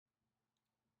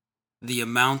The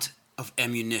amount of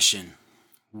ammunition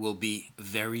will be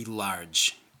very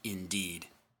large indeed.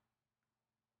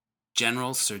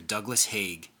 General Sir Douglas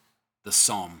Haig, The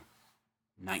Somme,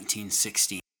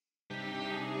 1916.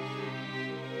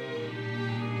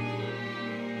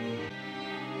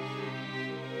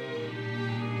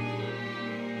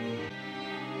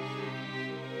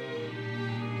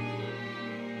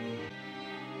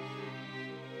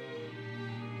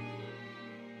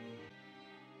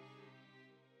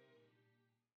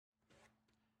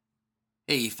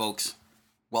 Hey folks,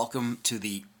 welcome to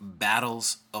the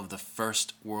Battles of the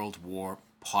First World War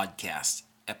podcast,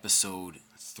 episode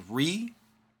 3,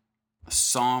 The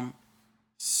Somme,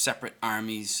 Separate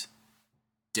Armies,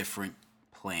 Different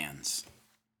Plans.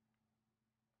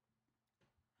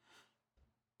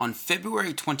 On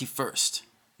February 21st,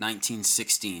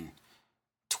 1916,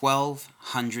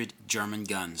 1,200 German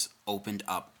guns opened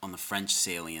up on the French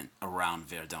salient around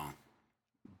Verdun,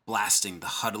 blasting the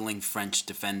huddling French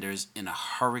defenders in a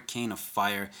hurricane of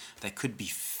fire that could be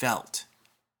felt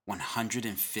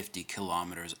 150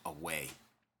 kilometers away.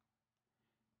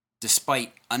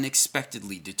 Despite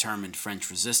unexpectedly determined French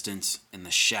resistance in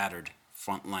the shattered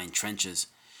frontline trenches,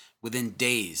 within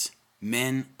days,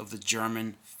 men of the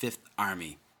German Fifth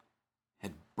Army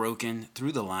had broken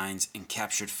through the lines and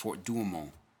captured Fort Douaumont,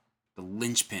 the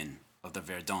linchpin of the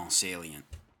Verdun salient.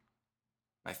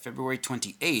 By February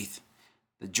 28th,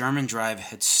 the German drive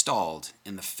had stalled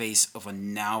in the face of a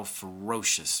now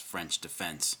ferocious French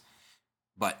defense,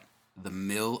 but the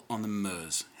mill on the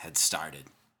Meuse had started.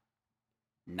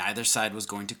 Neither side was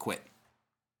going to quit,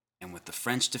 and with the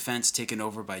French defense taken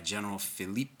over by General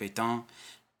Philippe Pétain,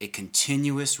 a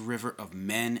continuous river of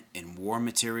men and war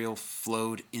material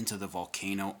flowed into the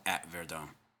volcano at Verdun.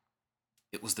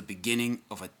 It was the beginning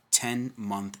of a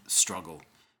 10-month struggle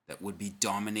that would be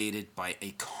dominated by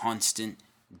a constant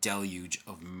deluge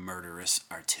of murderous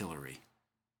artillery.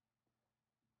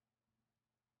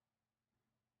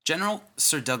 General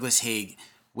Sir Douglas Haig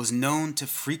was known to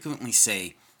frequently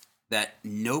say that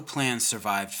no plan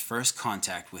survived first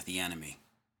contact with the enemy.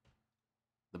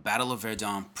 The Battle of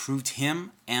Verdun proved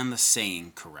him and the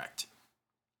saying correct.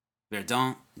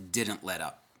 Verdun didn't let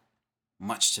up.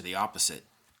 Much to the opposite,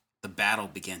 the battle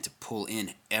began to pull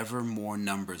in ever more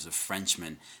numbers of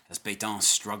Frenchmen as Pétain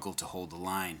struggled to hold the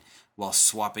line, while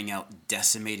swapping out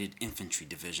decimated infantry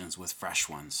divisions with fresh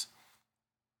ones.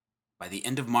 By the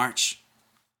end of March,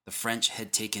 the French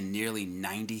had taken nearly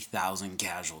 90,000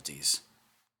 casualties.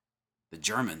 The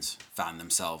Germans found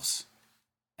themselves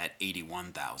at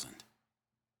 81,000.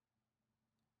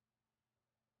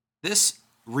 This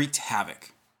wreaked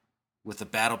havoc with the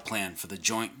battle plan for the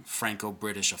joint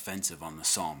Franco-British offensive on the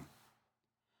Somme.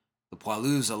 The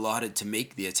poilus allotted to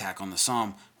make the attack on the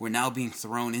Somme were now being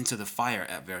thrown into the fire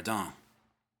at Verdun.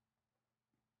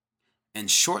 And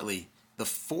shortly, the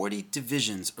 40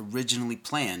 divisions originally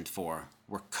planned for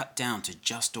were cut down to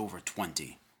just over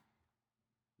 20.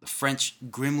 The French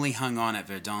grimly hung on at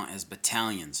Verdun as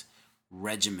battalions,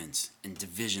 regiments, and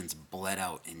divisions bled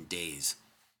out in days.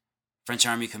 French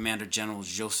Army Commander General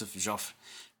Joseph Joffre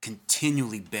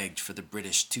continually begged for the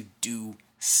British to do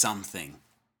something.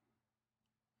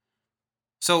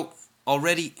 So,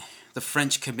 already, the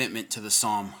French commitment to the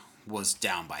Somme was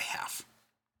down by half.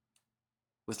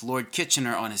 With Lord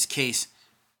Kitchener on his case,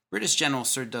 British General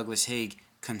Sir Douglas Haig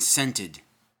consented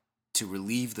to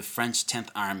relieve the French 10th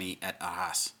Army at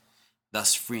Arras,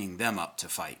 thus freeing them up to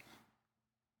fight.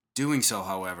 Doing so,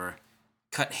 however,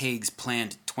 cut Haig's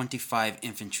planned 25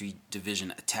 infantry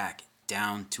division attack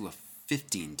down to a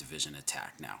 15 division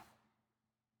attack now.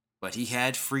 But he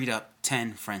had freed up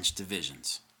 10 French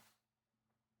divisions.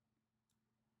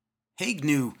 Haig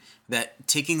knew that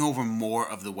taking over more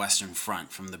of the Western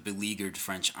Front from the beleaguered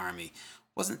French army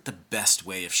wasn't the best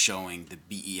way of showing the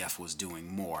BEF was doing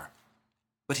more,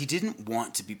 but he didn't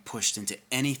want to be pushed into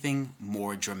anything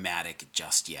more dramatic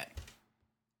just yet.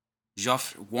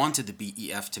 Joffre wanted the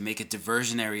BEF to make a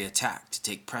diversionary attack to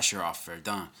take pressure off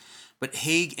Verdun, but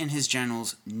Haig and his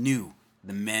generals knew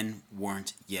the men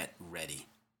weren't yet ready.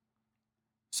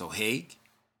 So Haig,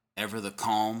 ever the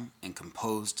calm and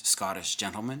composed Scottish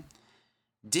gentleman,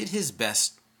 did his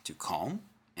best to calm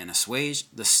and assuage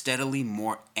the steadily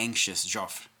more anxious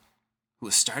Joffre, who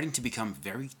was starting to become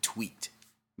very tweaked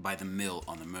by the mill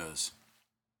on the Meuse.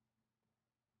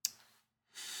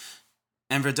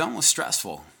 And Verdun was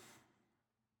stressful.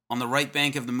 On the right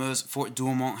bank of the Meuse, Fort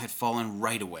Douaumont had fallen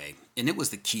right away, and it was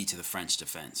the key to the French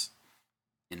defense.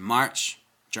 In March,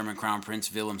 German Crown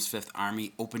Prince Wilhelm's Fifth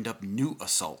Army opened up new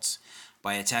assaults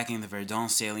by attacking the Verdun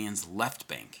salient's left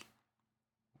bank,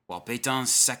 while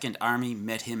Pétain's Second Army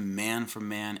met him man for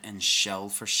man and shell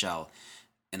for shell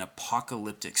an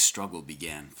apocalyptic struggle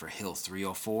began for Hill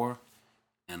 304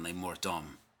 and Les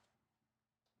Mortoms.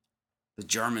 The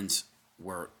Germans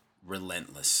were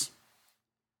relentless.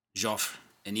 Joffre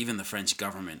and even the French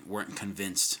government weren't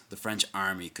convinced the French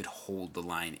army could hold the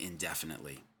line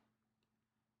indefinitely.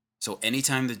 So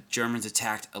anytime the Germans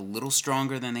attacked a little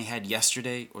stronger than they had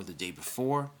yesterday or the day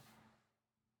before,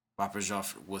 Papa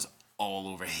Joffre was all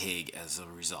over Haig as a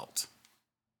result.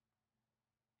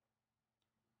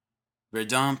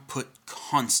 Verdun put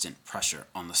constant pressure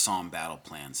on the Somme battle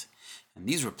plans, and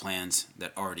these were plans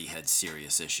that already had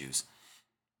serious issues.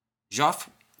 Joffre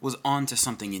was on to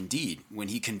something indeed when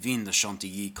he convened the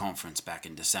Chantilly Conference back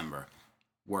in December,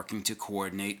 working to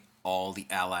coordinate all the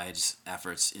Allies'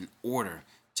 efforts in order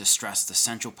to stress the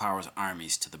Central Powers'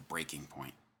 armies to the breaking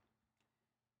point.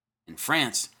 In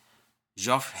France,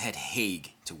 Joffre had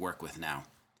Haig to work with now.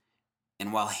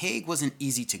 And while Haig wasn't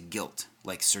easy to guilt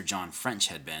like Sir John French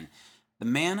had been, the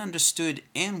man understood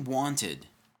and wanted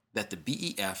that the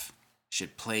BEF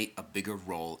should play a bigger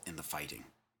role in the fighting.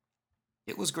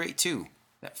 It was great, too,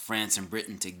 that France and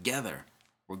Britain together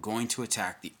were going to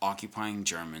attack the occupying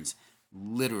Germans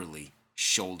literally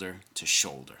shoulder to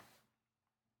shoulder.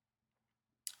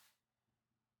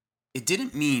 It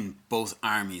didn't mean both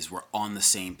armies were on the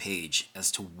same page as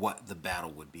to what the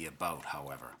battle would be about,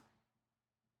 however.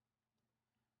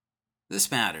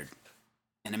 This mattered,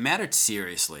 and it mattered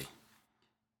seriously.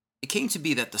 It came to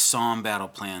be that the Somme battle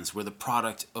plans were the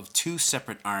product of two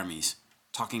separate armies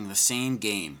talking the same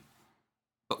game,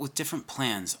 but with different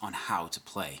plans on how to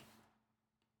play.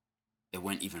 It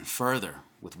went even further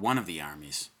with one of the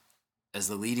armies, as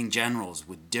the leading generals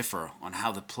would differ on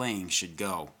how the playing should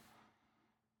go.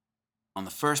 On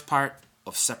the first part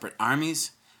of separate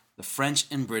armies, the French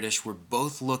and British were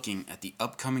both looking at the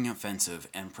upcoming offensive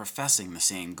and professing the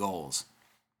same goals,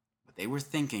 but they were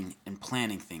thinking and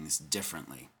planning things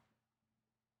differently.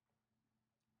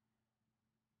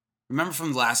 Remember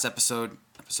from the last episode,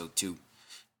 episode 2,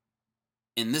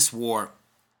 in this war,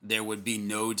 there would be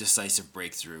no decisive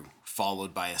breakthrough,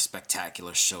 followed by a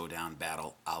spectacular showdown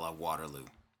battle a la Waterloo.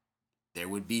 There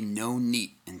would be no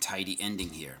neat and tidy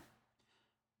ending here.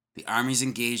 The armies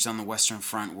engaged on the Western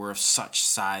Front were of such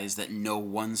size that no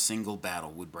one single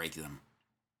battle would break them.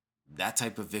 That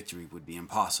type of victory would be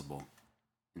impossible.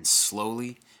 And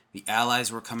slowly, the Allies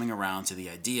were coming around to the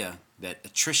idea that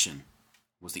attrition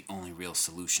was the only real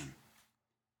solution.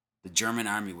 The German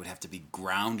army would have to be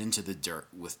ground into the dirt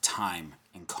with time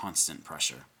and constant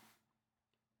pressure.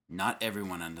 Not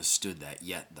everyone understood that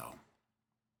yet, though.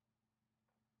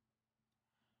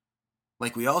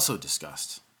 Like we also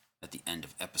discussed at the end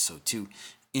of episode 2,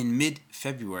 in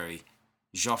mid-February,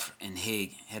 Joffre and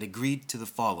Haig had agreed to the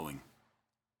following.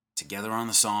 Together on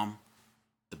the Somme,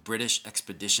 the British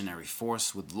Expeditionary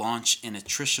Force would launch an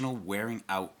attritional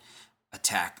wearing-out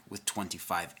attack with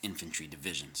 25 infantry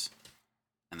divisions,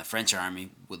 and the French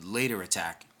army would later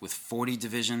attack with 40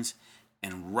 divisions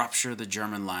and rupture the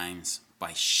German lines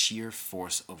by sheer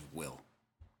force of will.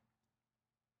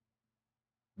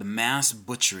 The mass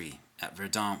butchery at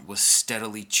Verdun was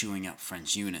steadily chewing up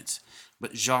French units,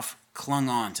 but Joffre clung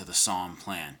on to the Somme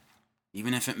plan,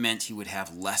 even if it meant he would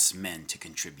have less men to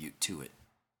contribute to it.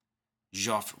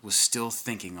 Joffre was still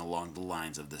thinking along the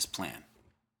lines of this plan.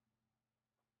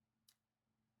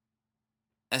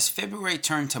 As February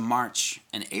turned to March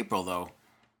and April, though,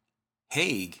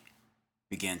 Haig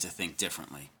began to think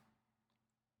differently.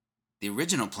 The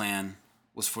original plan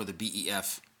was for the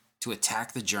BEF to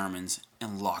attack the Germans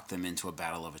and lock them into a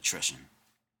battle of attrition.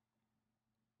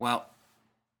 Well,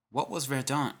 what was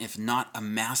Verdun if not a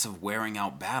massive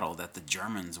wearing-out battle that the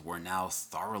Germans were now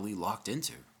thoroughly locked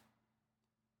into?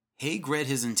 Haig read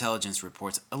his intelligence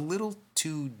reports a little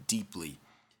too deeply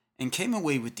and came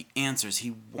away with the answers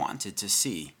he wanted to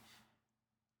see.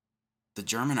 The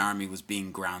German army was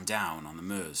being ground down on the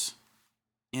Meuse.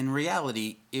 In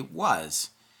reality, it was,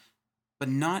 but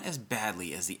not as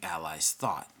badly as the Allies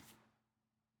thought.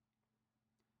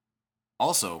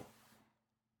 Also,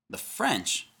 the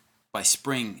French, by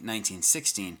spring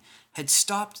 1916, had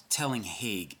stopped telling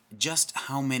Haig just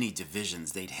how many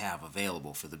divisions they'd have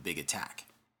available for the big attack.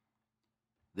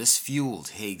 This fueled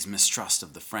Haig's mistrust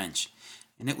of the French,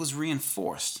 and it was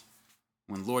reinforced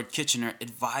when Lord Kitchener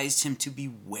advised him to be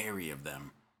wary of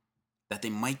them, that they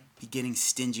might be getting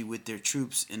stingy with their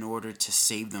troops in order to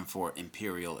save them for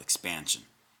imperial expansion.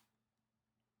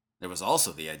 There was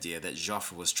also the idea that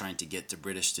Joffre was trying to get the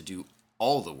British to do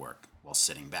all the work while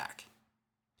sitting back.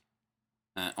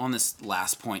 On this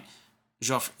last point,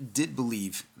 Joffre did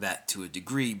believe that to a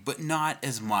degree, but not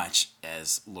as much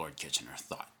as Lord Kitchener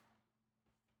thought.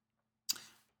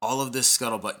 All of this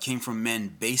scuttlebutt came from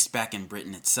men based back in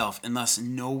Britain itself and thus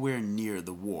nowhere near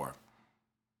the war.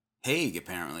 Haig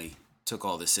apparently took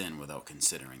all this in without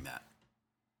considering that.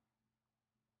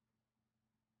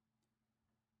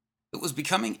 It was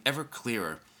becoming ever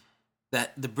clearer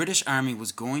that the British Army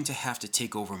was going to have to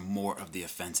take over more of the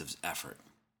offensive's effort.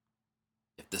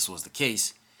 If this was the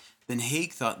case, then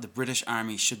Haig thought the British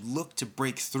Army should look to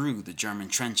break through the German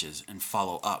trenches and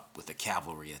follow up with a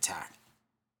cavalry attack.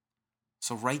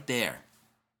 So right there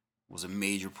was a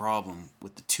major problem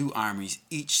with the two armies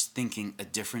each thinking a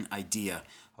different idea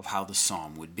of how the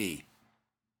Somme would be,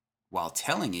 while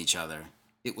telling each other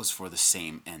it was for the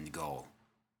same end goal.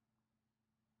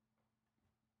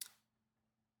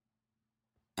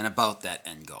 And about that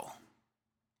end goal.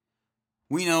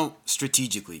 We know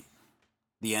strategically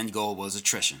the end goal was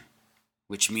attrition,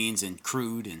 which means in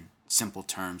crude and simple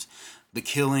terms, the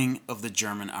killing of the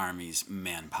German army's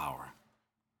manpower.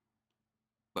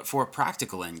 But for a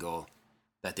practical end goal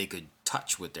that they could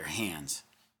touch with their hands,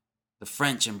 the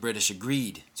French and British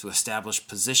agreed to establish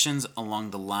positions along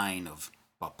the line of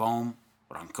Bapaume,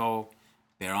 Brancourt,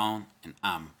 Péronne, and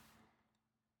Ham,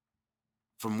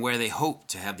 from where they hoped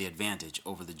to have the advantage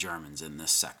over the Germans in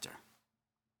this sector.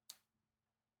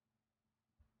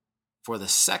 For the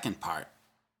second part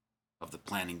of the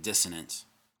planning dissonance,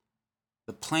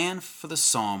 the plan for the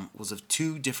Somme was of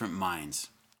two different minds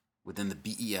within the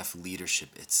BEF leadership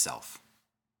itself.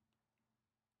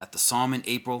 At the Somme in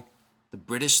April, the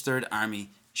British Third Army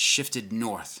shifted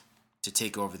north to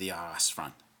take over the Arras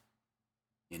front.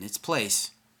 In its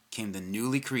place came the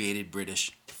newly created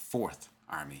British Fourth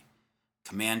Army,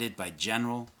 commanded by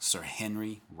General Sir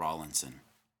Henry Rawlinson.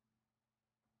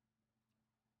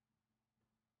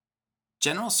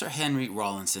 General Sir Henry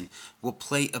Rawlinson will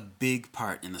play a big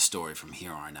part in the story from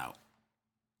here on out.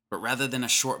 But rather than a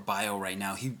short bio right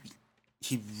now,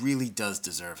 he really does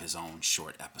deserve his own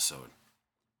short episode.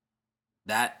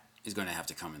 That is going to have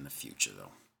to come in the future,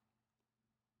 though.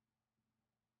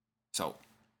 So,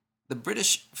 the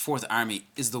British Fourth Army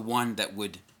is the one that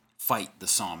would fight the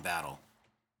Somme battle.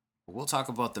 But we'll talk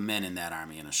about the men in that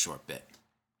army in a short bit.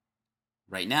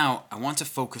 Right now, I want to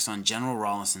focus on General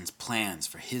Rawlinson's plans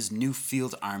for his new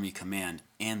field army command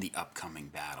and the upcoming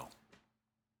battle.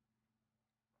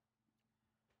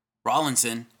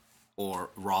 Rawlinson,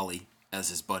 or Raleigh as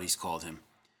his buddies called him,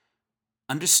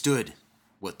 understood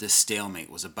what this stalemate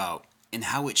was about and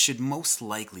how it should most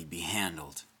likely be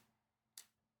handled.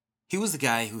 He was the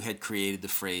guy who had created the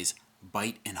phrase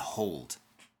bite and hold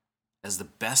as the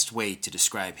best way to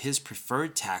describe his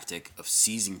preferred tactic of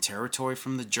seizing territory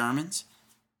from the Germans,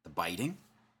 the biting,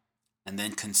 and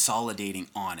then consolidating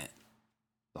on it,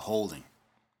 the holding.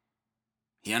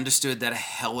 He understood that a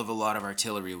hell of a lot of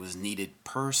artillery was needed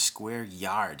per square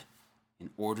yard in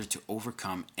order to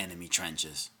overcome enemy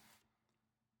trenches.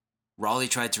 Raleigh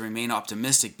tried to remain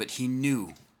optimistic, but he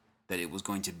knew that it was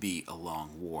going to be a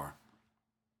long war.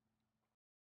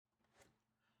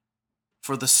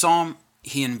 For the Somme,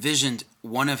 he envisioned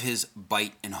one of his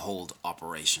bite and hold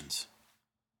operations.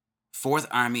 Fourth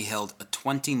Army held a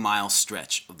 20-mile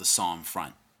stretch of the Somme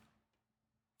front,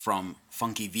 from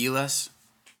Fonquevillers,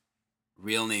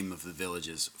 real name of the village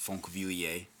is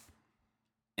Fonquevilliers,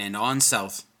 and on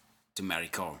south to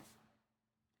Maricourt.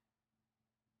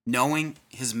 Knowing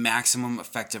his maximum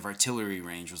effective artillery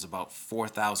range was about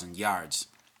 4,000 yards,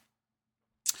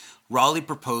 Raleigh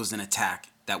proposed an attack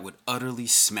that would utterly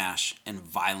smash and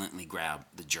violently grab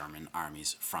the German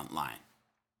army's front line.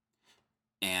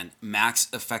 And max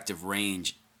effective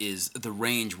range is the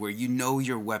range where you know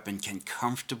your weapon can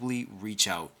comfortably reach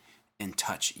out and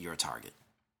touch your target.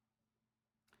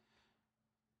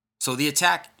 So the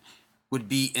attack would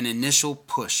be an initial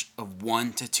push of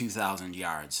 1,000 to 2,000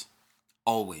 yards,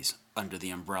 always under the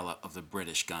umbrella of the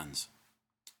British guns.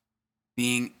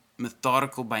 Being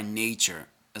methodical by nature,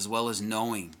 as well as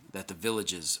knowing that the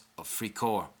villages of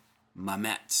Fricourt,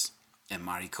 Mametz, and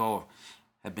Maricourt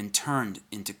had been turned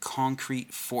into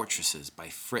concrete fortresses by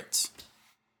Fritz,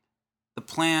 the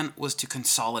plan was to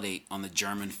consolidate on the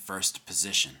German first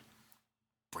position,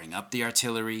 bring up the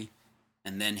artillery,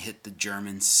 and then hit the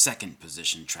German second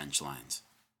position trench lines.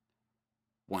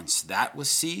 Once that was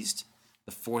seized,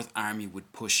 the Fourth Army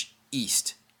would push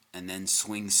east and then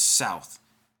swing south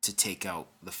to take out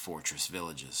the fortress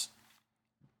villages.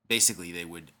 Basically, they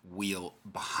would wheel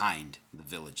behind the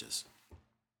villages.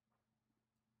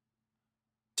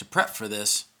 To prep for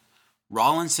this,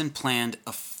 Rawlinson planned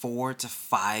a 4 to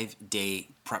 5 day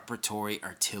preparatory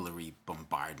artillery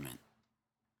bombardment.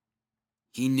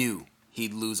 He knew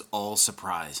he'd lose all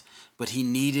surprise, but he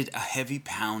needed a heavy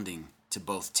pounding to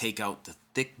both take out the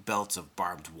thick belts of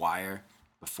barbed wire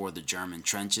before the German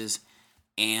trenches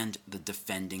and the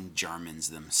defending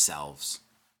Germans themselves.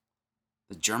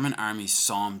 The German army's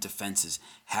Somme defenses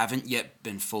haven't yet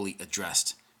been fully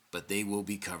addressed, but they will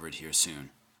be covered here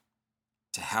soon.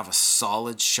 To have a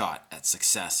solid shot at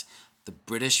success, the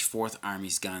British Fourth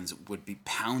Army's guns would be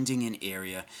pounding an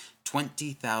area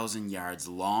 20,000 yards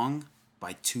long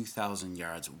by 2,000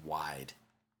 yards wide.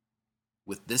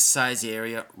 With this size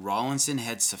area, Rawlinson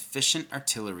had sufficient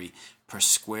artillery per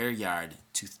square yard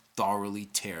to thoroughly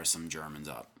tear some Germans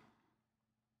up.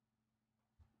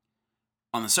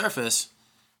 On the surface,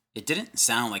 it didn't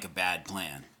sound like a bad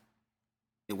plan.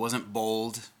 It wasn't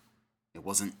bold, it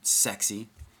wasn't sexy,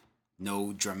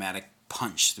 no dramatic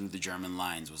punch through the German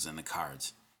lines was in the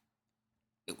cards.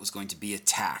 It was going to be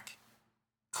attack,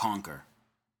 conquer,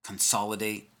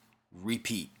 consolidate,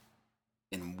 repeat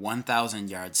in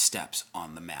 1,000-yard steps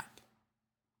on the map.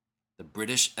 The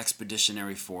British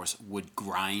Expeditionary Force would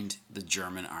grind the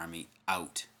German army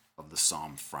out of the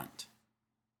Somme front.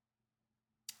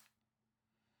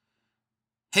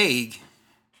 Haig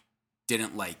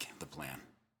didn't like the plan.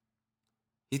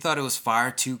 He thought it was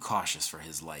far too cautious for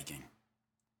his liking.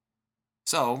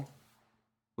 So,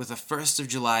 with a 1st of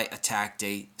July attack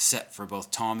date set for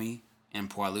both Tommy and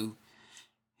Poilu,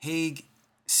 Haig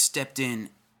stepped in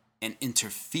and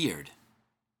interfered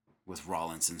with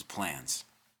Rawlinson's plans.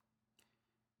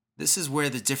 This is where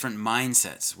the different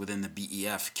mindsets within the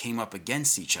BEF came up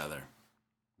against each other,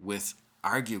 with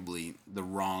arguably the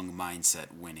wrong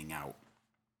mindset winning out.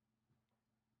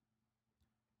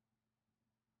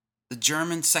 The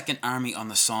German Second Army on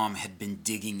the Somme had been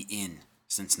digging in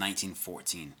since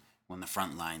 1914, when the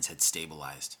front lines had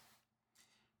stabilized.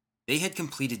 They had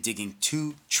completed digging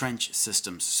 2 trench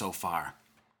systems so far,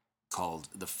 called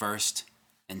the first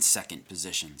and second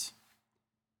positions.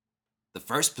 The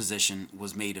first position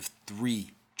was made of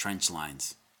 3 trench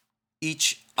lines,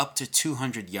 each up to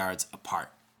 200 yards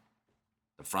apart.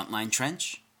 The frontline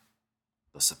trench,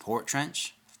 the support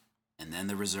trench, and then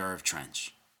the reserve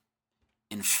trench.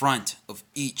 In front of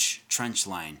each trench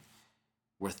line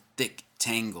were thick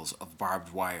tangles of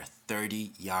barbed wire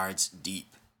 30 yards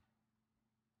deep.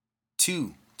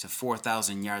 2 to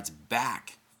 4,000 yards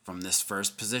back from this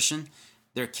first position,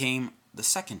 there came the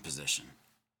second position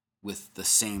with the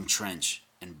same trench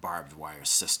and barbed wire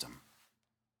system.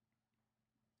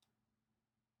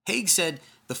 Haig said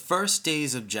the first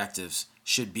day's objectives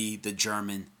should be the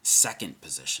German second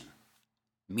position,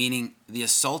 meaning the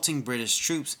assaulting British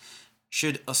troops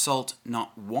should assault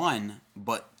not 1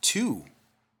 but 2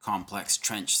 complex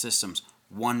trench systems,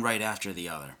 one right after the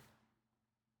other.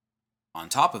 On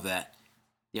top of that,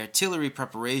 the artillery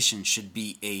preparation should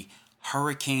be a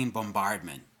hurricane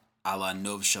bombardment a la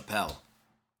Neuve Chapelle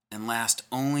and last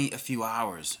only a few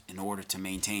hours in order to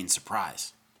maintain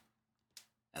surprise.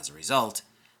 As a result,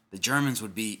 the Germans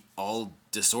would be all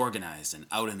disorganized and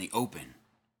out in the open,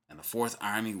 and the Fourth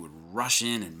Army would rush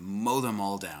in and mow them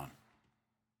all down.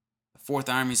 The Fourth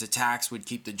Army's attacks would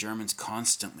keep the Germans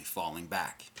constantly falling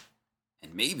back,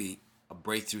 and maybe a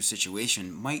breakthrough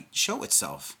situation might show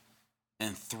itself,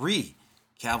 and 3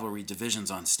 cavalry divisions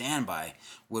on standby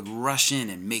would rush in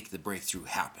and make the breakthrough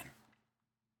happen.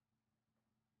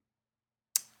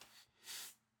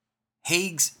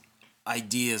 Haig's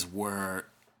ideas were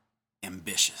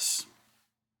ambitious,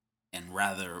 and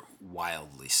rather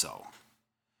wildly so.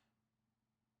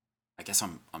 I guess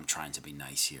I'm trying to be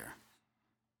nice here.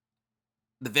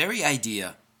 The very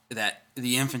idea that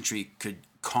the infantry could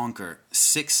conquer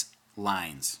 6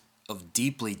 lines of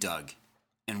deeply dug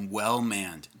and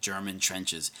well-manned German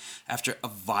trenches after a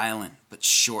violent but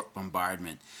short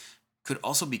bombardment could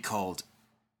also be called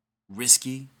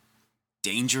risky,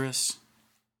 dangerous,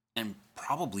 and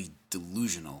probably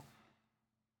delusional,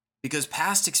 because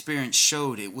past experience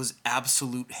showed it was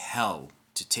absolute hell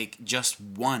to take just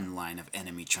 1 line of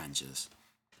enemy trenches.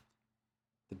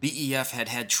 The BEF had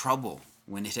had trouble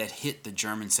when it had hit the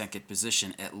German second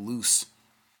position at Loos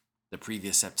the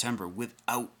previous September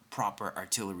without proper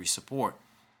artillery support.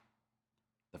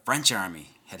 The French army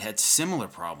had had similar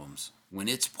problems when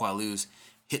its poilus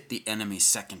hit the enemy's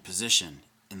second position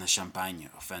in the Champagne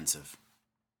offensive.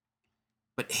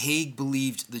 But Haig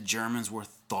believed the Germans were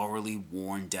thoroughly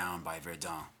worn down by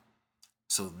Verdun,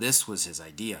 so this was his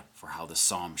idea for how the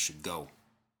Somme should go.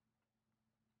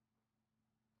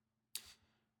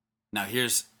 Now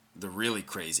here's the really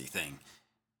crazy thing.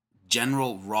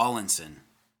 General Rawlinson,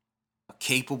 a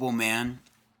capable man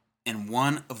and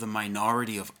one of the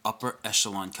minority of upper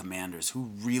echelon commanders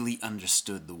who really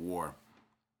understood the war,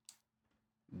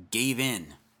 gave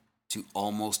in to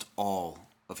almost all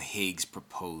of Haig's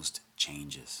proposed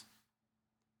changes.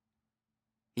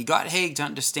 He got Haig to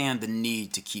understand the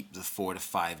need to keep the 4 to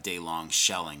 5 day long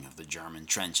shelling of the German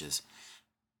trenches.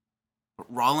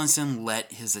 But Rawlinson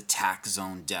let his attack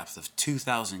zone depth of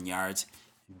 2,000 yards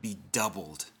be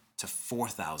doubled to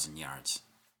 4,000 yards,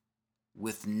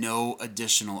 with no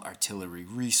additional artillery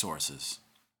resources.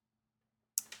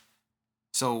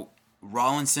 So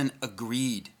Rawlinson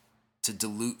agreed to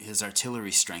dilute his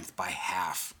artillery strength by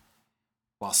half,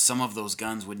 while some of those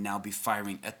guns would now be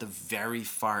firing at the very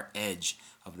far edge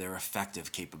of their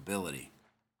effective capability.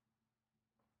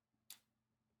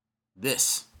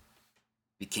 This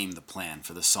became the plan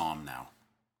for the Somme now.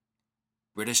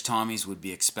 British Tommies would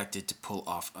be expected to pull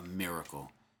off a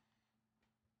miracle,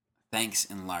 thanks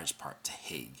in large part to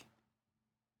Haig.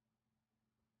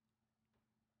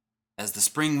 As the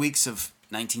spring weeks of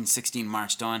 1916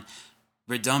 marched on,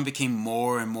 Verdun became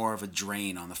more and more of a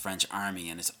drain on the French army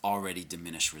and its already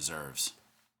diminished reserves.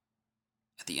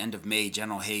 At the end of May,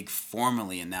 General Haig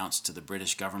formally announced to the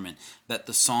British government that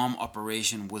the Somme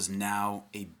operation was now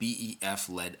a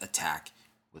BEF-led attack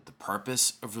with the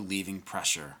purpose of relieving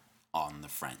pressure on the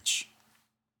French.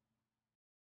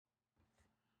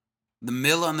 The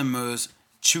mill on the Meuse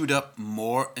chewed up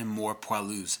more and more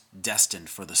poilus destined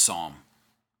for the Somme.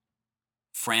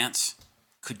 France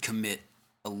could commit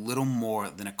a little more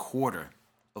than a quarter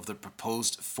of the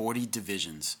proposed 40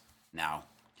 divisions now,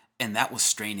 and that was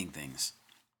straining things.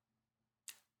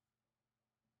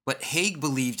 But Haig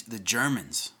believed the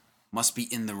Germans must be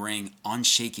in the ring on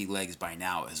shaky legs by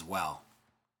now as well.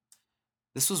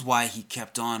 This was why he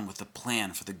kept on with the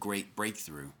plan for the Great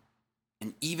Breakthrough.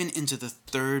 And even into the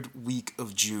third week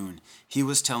of June, he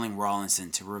was telling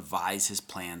Rawlinson to revise his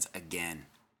plans again.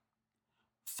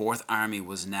 Fourth Army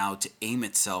was now to aim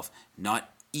itself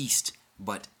not east,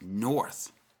 but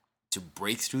north, to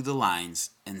break through the lines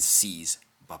and seize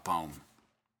Bapaume.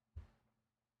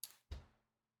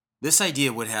 This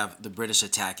idea would have the British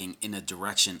attacking in a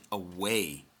direction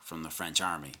away from the French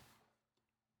army.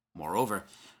 Moreover,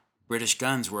 British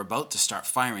guns were about to start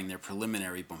firing their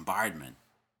preliminary bombardment.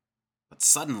 But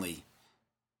suddenly,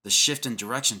 the shift in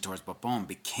direction towards Bapaume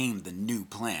became the new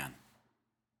plan.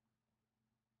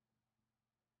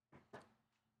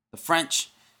 The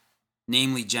French,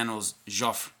 namely Generals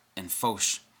Joffre and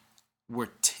Foch, were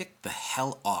ticked the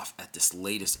hell off at this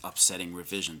latest upsetting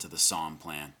revision to the Somme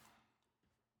plan.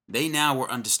 They now were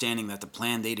understanding that the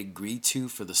plan they'd agreed to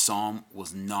for the Somme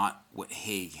was not what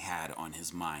Haig had on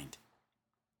his mind.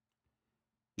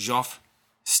 Joffre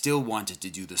still wanted to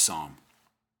do the Somme.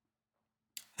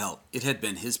 Hell, it had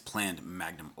been his planned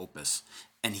magnum opus,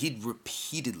 and he'd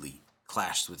repeatedly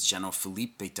clashed with General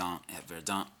Philippe Pétain at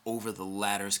Verdun over the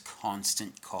latter's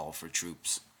constant call for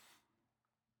troops.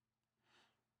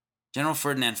 General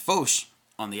Ferdinand Foch,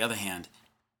 on the other hand,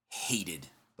 hated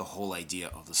the whole idea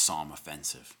of the Somme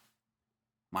offensive.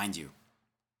 Mind you,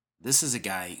 this is a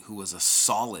guy who was a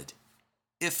solid,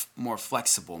 if more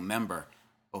flexible, member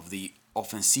of the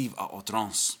Offensive à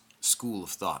Outrance school of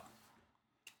thought.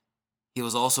 He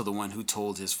was also the one who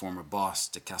told his former boss,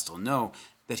 de Castelnau,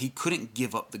 that he couldn't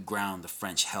give up the ground the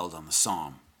French held on the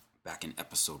Somme back in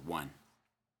episode 1.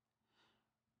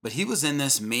 But he was in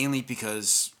this mainly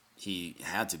because he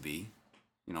had to be,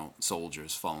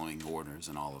 soldiers following orders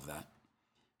and all of that.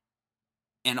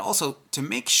 And also to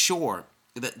make sure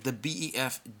that the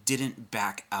BEF didn't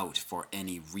back out for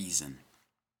any reason.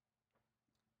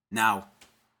 Now,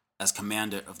 as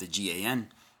commander of the GAN,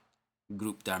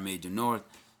 Groupe d'Armée du Nord,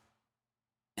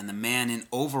 and the man in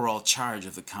overall charge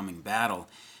of the coming battle,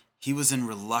 he was in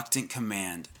reluctant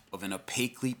command of an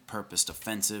opaquely purposed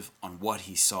offensive on what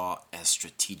he saw as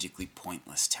strategically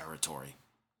pointless territory,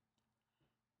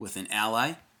 with an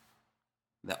ally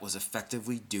that was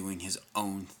effectively doing his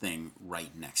own thing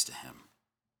right next to him.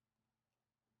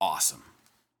 Awesome.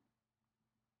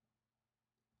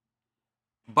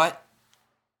 But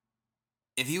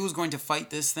if he was going to fight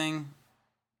this thing,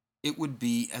 it would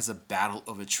be as a battle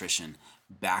of attrition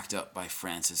backed up by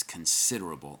France's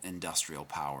considerable industrial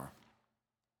power,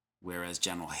 whereas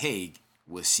General Haig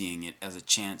was seeing it as a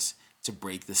chance to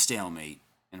break the stalemate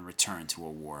and return to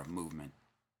a war of movement.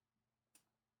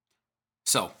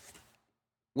 So,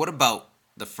 what about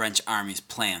the French army's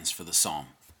plans for the Somme?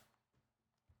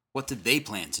 What did they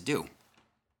plan to do?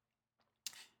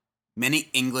 Many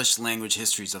English language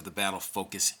histories of the battle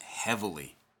focus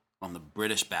heavily on the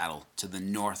British battle to the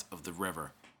north of the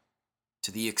river,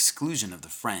 to the exclusion of the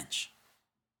French.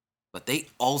 But they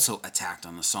also attacked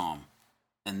on the Somme,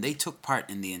 and they took part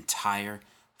in the entire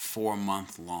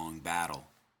 4-month-long battle.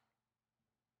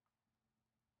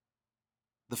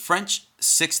 The French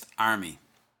 6th Army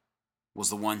was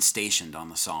the one stationed on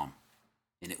the Somme,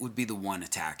 and it would be the one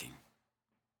attacking.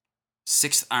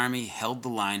 Sixth Army held the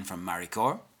line from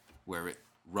Maricourt, where it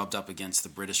rubbed up against the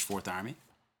British Fourth Army,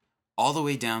 all the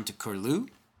way down to Curlu,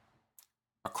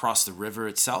 across the river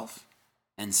itself,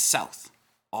 and south,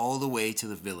 all the way to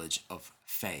the village of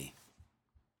Fay.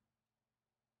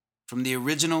 From the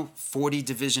original 40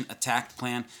 division attack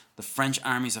plan, the French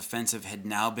Army's offensive had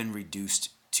now been reduced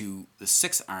to the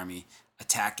Sixth Army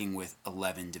attacking with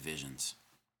 11 divisions.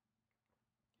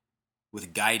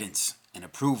 With guidance and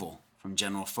approval from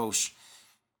General Foch,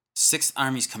 Sixth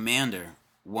Army's commander,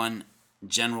 one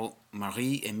General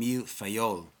Marie-Émile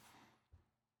Fayolle,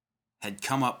 had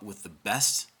come up with the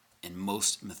best and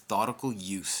most methodical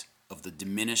use of the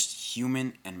diminished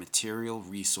human and material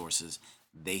resources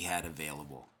they had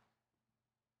available.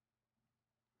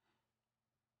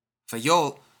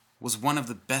 Fayolle was one of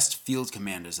the best field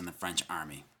commanders in the French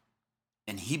army,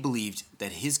 and he believed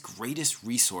that his greatest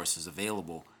resources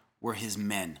available were his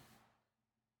men,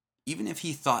 even if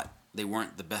he thought they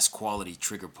weren't the best quality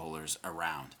trigger pullers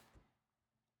around.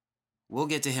 We'll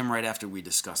get to him right after we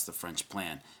discuss the French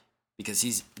plan, because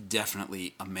he's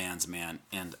definitely a man's man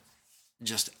and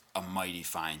just a mighty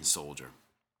fine soldier.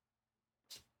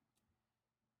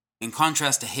 In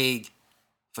contrast to Haig,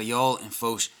 Fayolle and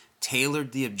Foch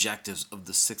tailored the objectives of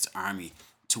the Sixth Army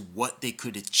to what they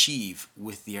could achieve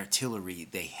with the artillery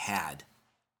they had.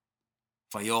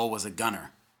 Fayolle was a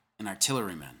gunner, an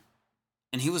artilleryman,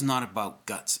 and he was not about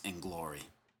guts and glory.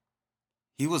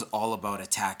 He was all about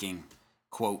attacking,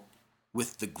 quote,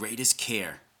 with the greatest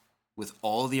care, with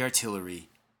all the artillery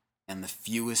and the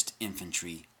fewest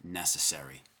infantry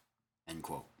necessary, end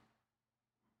quote.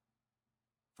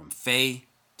 From Fay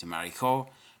to Maricourt,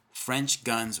 French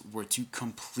guns were to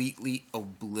completely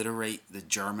obliterate the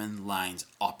German lines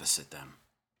opposite them.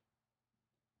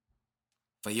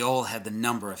 Fayolle had the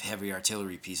number of heavy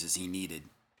artillery pieces he needed,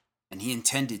 and he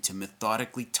intended to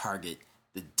methodically target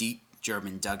the deep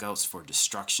German dugouts for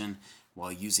destruction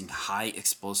while using high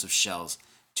explosive shells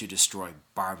to destroy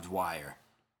barbed wire,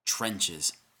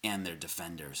 trenches, and their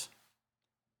defenders.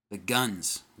 The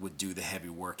guns would do the heavy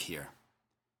work here.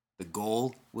 The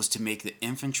goal was to make the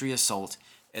infantry assault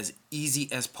as easy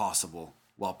as possible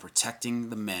while protecting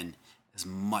the men as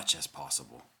much as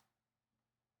possible.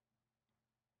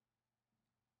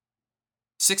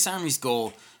 Sixth Army's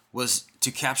goal was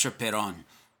to capture Péronne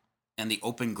and the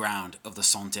open ground of the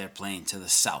Santerre Plain to the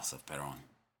south of Péronne.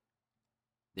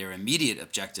 Their immediate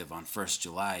objective on 1st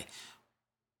July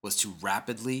was to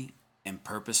rapidly and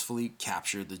purposefully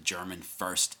capture the German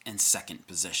 1st and 2nd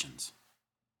positions.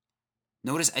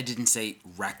 Notice I didn't say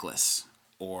reckless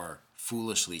or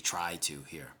foolishly try to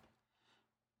here.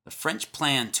 The French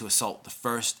planned to assault the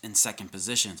 1st and 2nd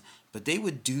positions, but they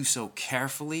would do so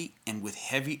carefully and with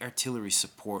heavy artillery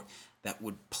support that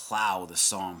would plow the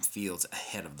Somme fields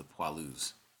ahead of the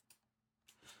poilus.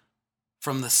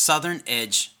 From the southern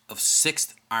edge of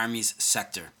 6th Army's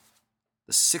sector,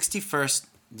 the 61st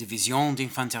Division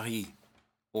d'Infanterie,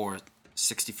 or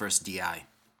 61st DI,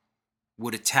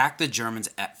 would attack the Germans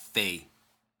at Fay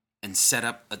and set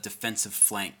up a defensive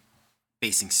flank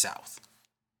facing south.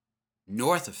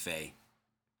 North of Fay,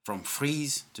 from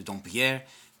Frise to Dompierre,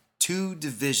 2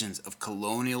 divisions of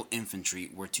colonial infantry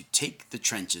were to take the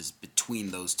trenches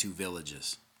between those 2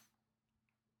 villages.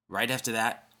 Right after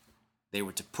that, they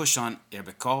were to push on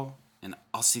Herbecourt and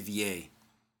Aussivier,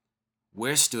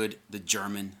 where stood the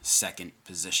German 2nd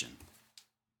position.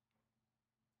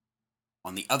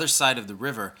 On the other side of the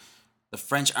river, the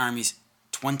French Army's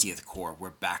 20th Corps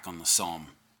were back on the Somme.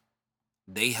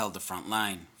 They held the front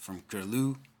line from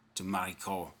Curlu to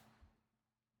Maricourt.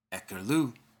 At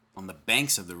Curlu, on the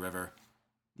banks of the river,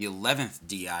 the 11th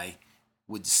DI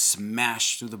would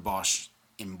smash through the Boche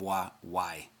in Bois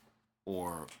Y,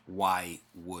 or Y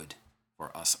wood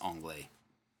for us Anglais,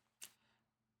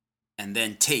 and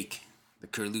then take the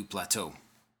Curlu Plateau.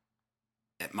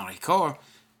 At Maricourt,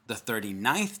 the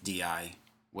 39th DI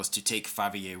was to take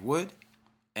Favier Wood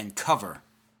and cover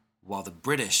while the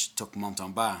British took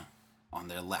Montauban on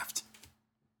their left.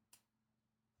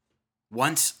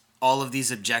 Once all of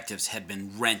these objectives had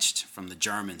been wrenched from the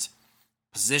Germans,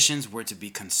 positions were to be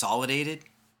consolidated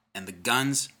and the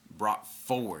guns brought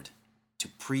forward to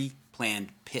pre-planned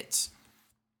pits.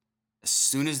 As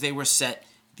soon as they were set,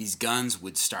 these guns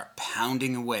would start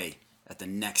pounding away at the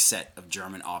next set of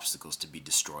German obstacles to be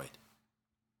destroyed.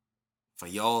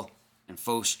 Fayolle and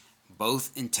Foch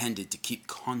both intended to keep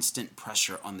constant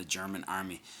pressure on the German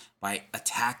army by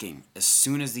attacking as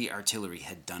soon as the artillery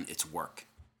had done its work.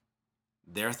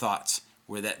 Their thoughts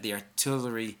were that the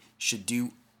artillery should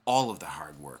do all of the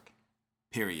hard work.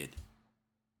 Period.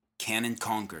 Cannon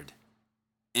conquered.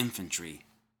 Infantry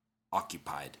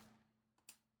occupied.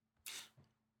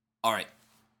 All right,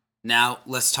 now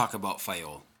let's talk about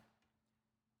Fayolle.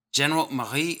 General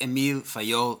Marie-Émile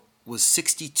Fayolle was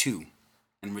 62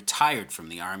 and retired from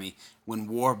the army when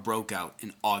war broke out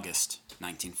in August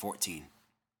 1914.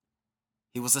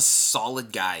 He was a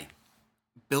solid guy,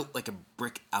 built like a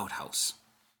brick outhouse.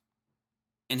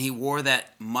 And he wore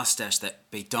that mustache that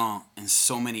Pétain and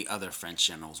so many other French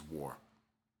generals wore.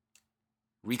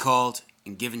 Recalled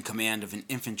and given command of an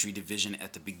infantry division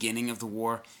at the beginning of the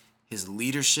war, his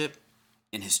leadership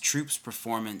and his troops'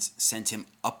 performance sent him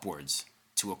upwards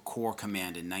to a corps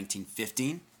command in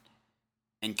 1915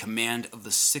 and command of the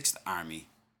 6th Army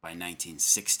by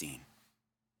 1916.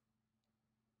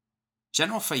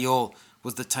 General Fayolle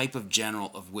was the type of general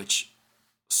of which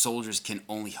soldiers can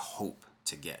only hope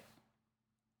to get.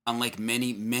 Unlike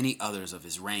many, many others of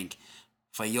his rank,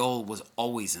 Fayolle was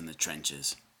always in the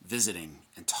trenches, visiting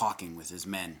and talking with his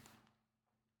men.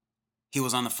 He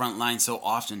was on the front line so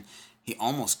often he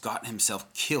almost got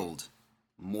himself killed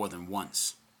more than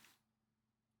once.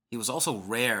 He was also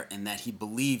rare in that he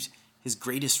believed his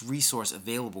greatest resource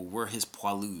available were his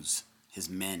poilus, his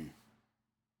men.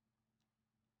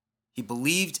 He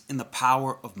believed in the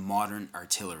power of modern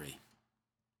artillery,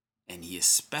 and he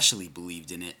especially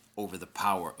believed in it over the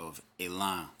power of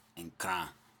élan and cran.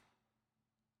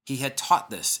 He had taught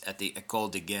this at the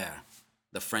École de Guerre,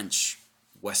 the French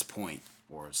West Point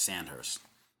or Sandhurst,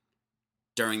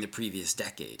 during the previous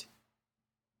decade.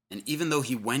 And even though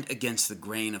he went against the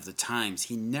grain of the times,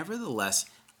 he nevertheless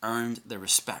earned the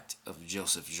respect of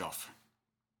Joseph Joffre.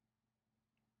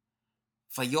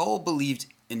 Fayolle believed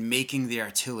in making the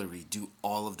artillery do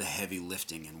all of the heavy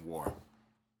lifting in war.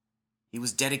 He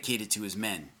was dedicated to his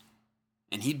men,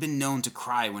 and he'd been known to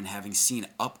cry when having seen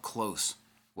up close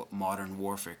what modern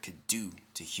warfare could do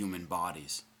to human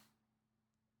bodies.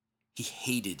 He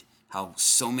hated how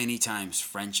so many times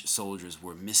French soldiers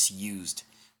were misused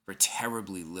for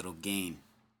terribly little gain,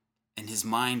 and his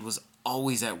mind was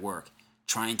always at work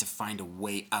trying to find a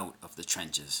way out of the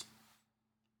trenches.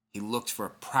 He looked for a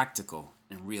practical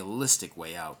and realistic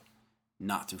way out,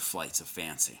 not through flights of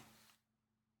fancy.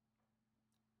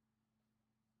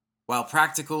 While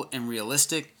practical and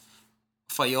realistic,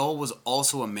 Fayolle was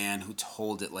also a man who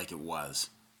told it like it was.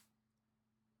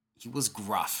 He was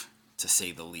gruff, to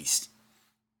say the least.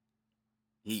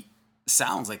 He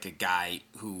sounds like a guy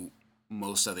who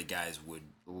most other guys would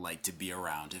like to be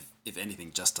around, if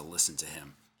anything, just to listen to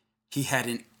him. He had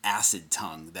an acid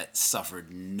tongue that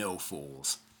suffered no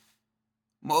fools.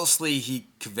 Mostly he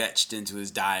kvetched into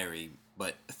his diary,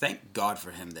 but thank God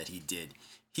for him that he did.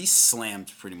 He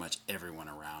slammed pretty much everyone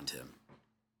around him.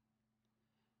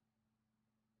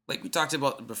 Like we talked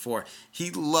about before,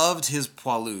 he loved his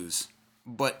poilus,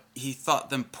 but he thought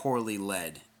them poorly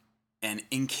led and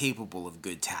incapable of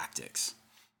good tactics.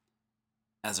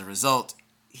 As a result,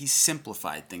 he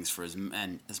simplified things for his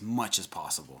men as much as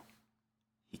possible.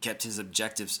 He kept his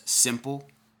objectives simple,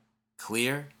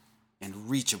 clear, and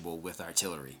reachable with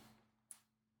artillery.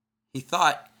 He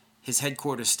thought his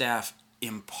headquarters staff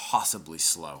impossibly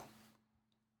slow.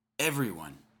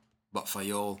 Everyone but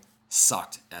Fayolle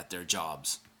sucked at their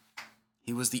jobs.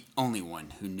 He was the only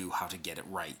one who knew how to get it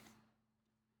right.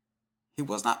 He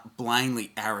was not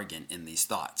blindly arrogant in these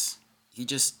thoughts. He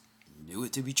just knew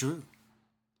it to be true.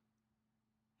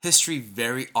 History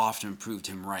very often proved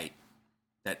him right,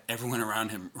 that everyone around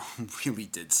him really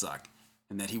did suck,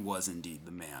 and that he was indeed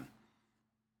the man.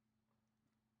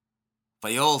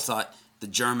 Fayolle thought the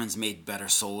Germans made better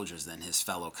soldiers than his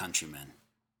fellow countrymen.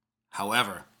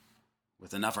 However,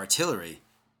 with enough artillery,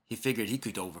 he figured he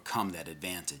could overcome that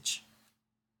advantage.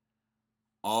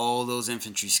 All those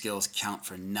infantry skills count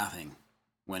for nothing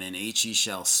when an HE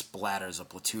shell splatters a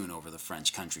platoon over the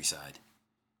French countryside.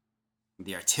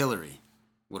 The artillery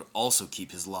would also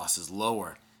keep his losses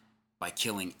lower by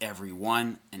killing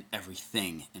everyone and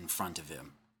everything in front of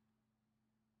him.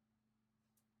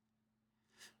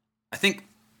 I think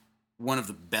one of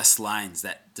the best lines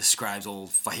that describes old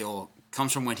Fayolle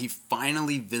comes from when he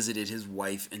finally visited his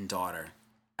wife and daughter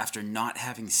after not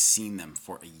having seen them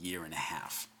for a year and a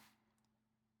half.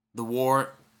 The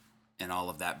war and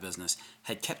all of that business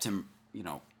had kept him,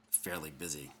 fairly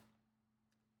busy.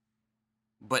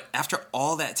 But after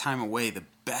all that time away, the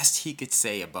best he could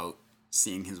say about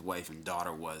seeing his wife and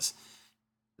daughter was,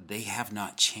 "They have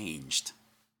not changed."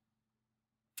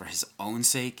 For his own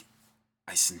sake,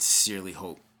 I sincerely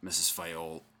hope Mrs.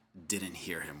 Fayolle didn't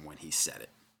hear him when he said it.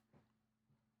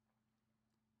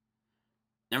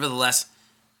 Nevertheless,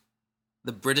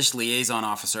 the British liaison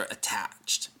officer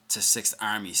attached to 6th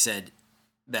Army said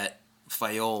that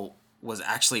Fayolle was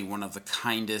actually one of the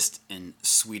kindest and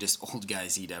sweetest old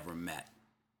guys he'd ever met.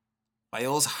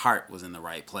 Biola's heart was in the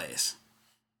right place,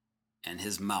 and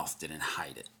his mouth didn't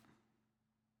hide it.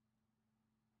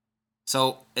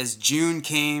 So, as June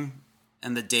came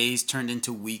and the days turned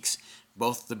into weeks,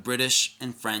 both the British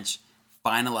and French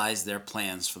finalized their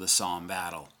plans for the Somme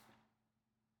battle.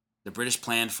 The British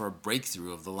planned for a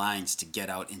breakthrough of the lines to get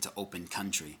out into open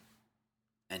country,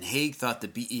 and Haig thought the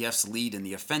BEF's lead in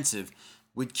the offensive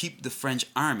would keep the French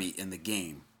army in the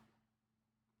game.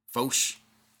 Foch,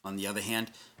 on the other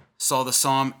hand, saw the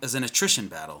Somme as an attrition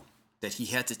battle that he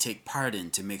had to take part in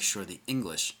to make sure the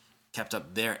English kept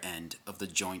up their end of the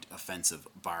joint offensive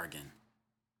bargain.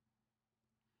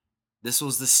 This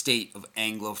was the state of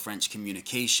Anglo-French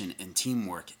communication and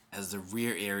teamwork as the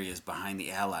rear areas behind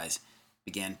the Allies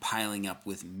began piling up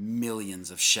with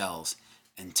millions of shells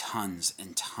and tons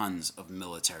of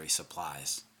military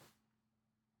supplies.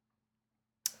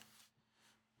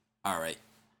 All right,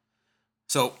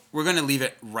 so we're going to leave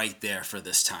it right there for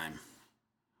this time.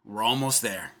 We're almost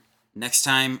there. Next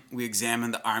time, we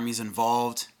examine the armies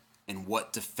involved and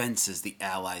what defenses the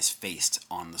Allies faced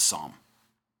on the Somme.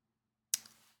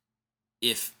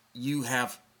 If you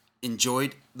have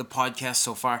enjoyed the podcast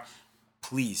so far,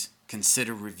 please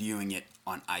consider reviewing it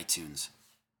on iTunes.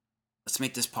 Let's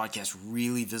make this podcast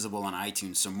really visible on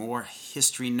iTunes so more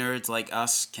history nerds like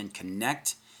us can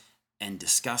connect and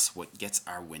discuss what gets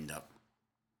our wind up.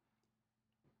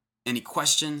 Any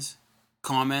questions,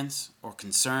 comments, or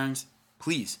concerns,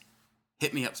 please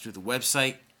hit me up through the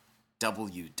website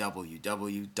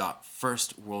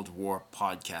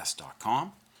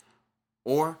www.firstworldwarpodcast.com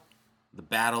or the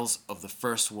Battles of the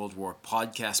First World War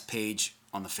podcast page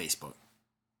on the Facebook.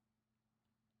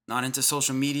 Not into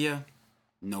social media?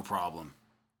 No problem.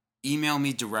 Email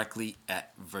me directly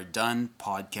at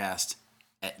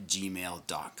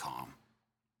verdunpodcast@gmail.com.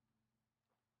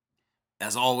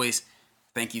 As always,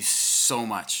 thank you so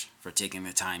much for taking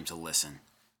the time to listen.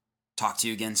 Talk to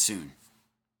you again soon.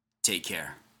 Take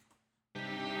care.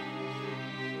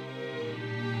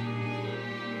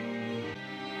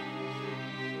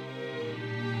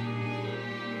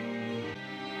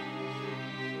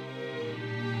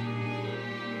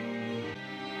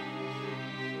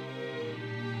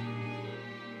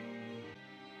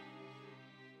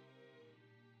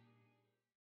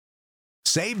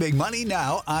 Save big money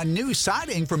now on new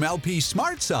siding from LP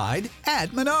SmartSide at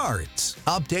Menards.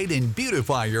 Update and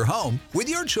beautify your home with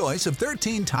your choice of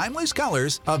 13 timeless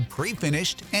colors of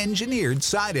pre-finished engineered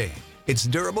siding. It's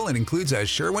durable and includes a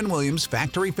Sherwin-Williams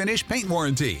factory finish paint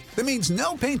warranty that means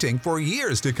no painting for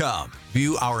years to come.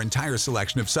 View our entire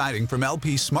selection of siding from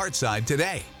LP SmartSide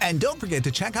today. And don't forget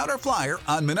to check out our flyer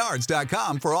on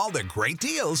Menards.com for all the great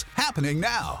deals happening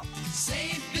now.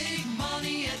 Save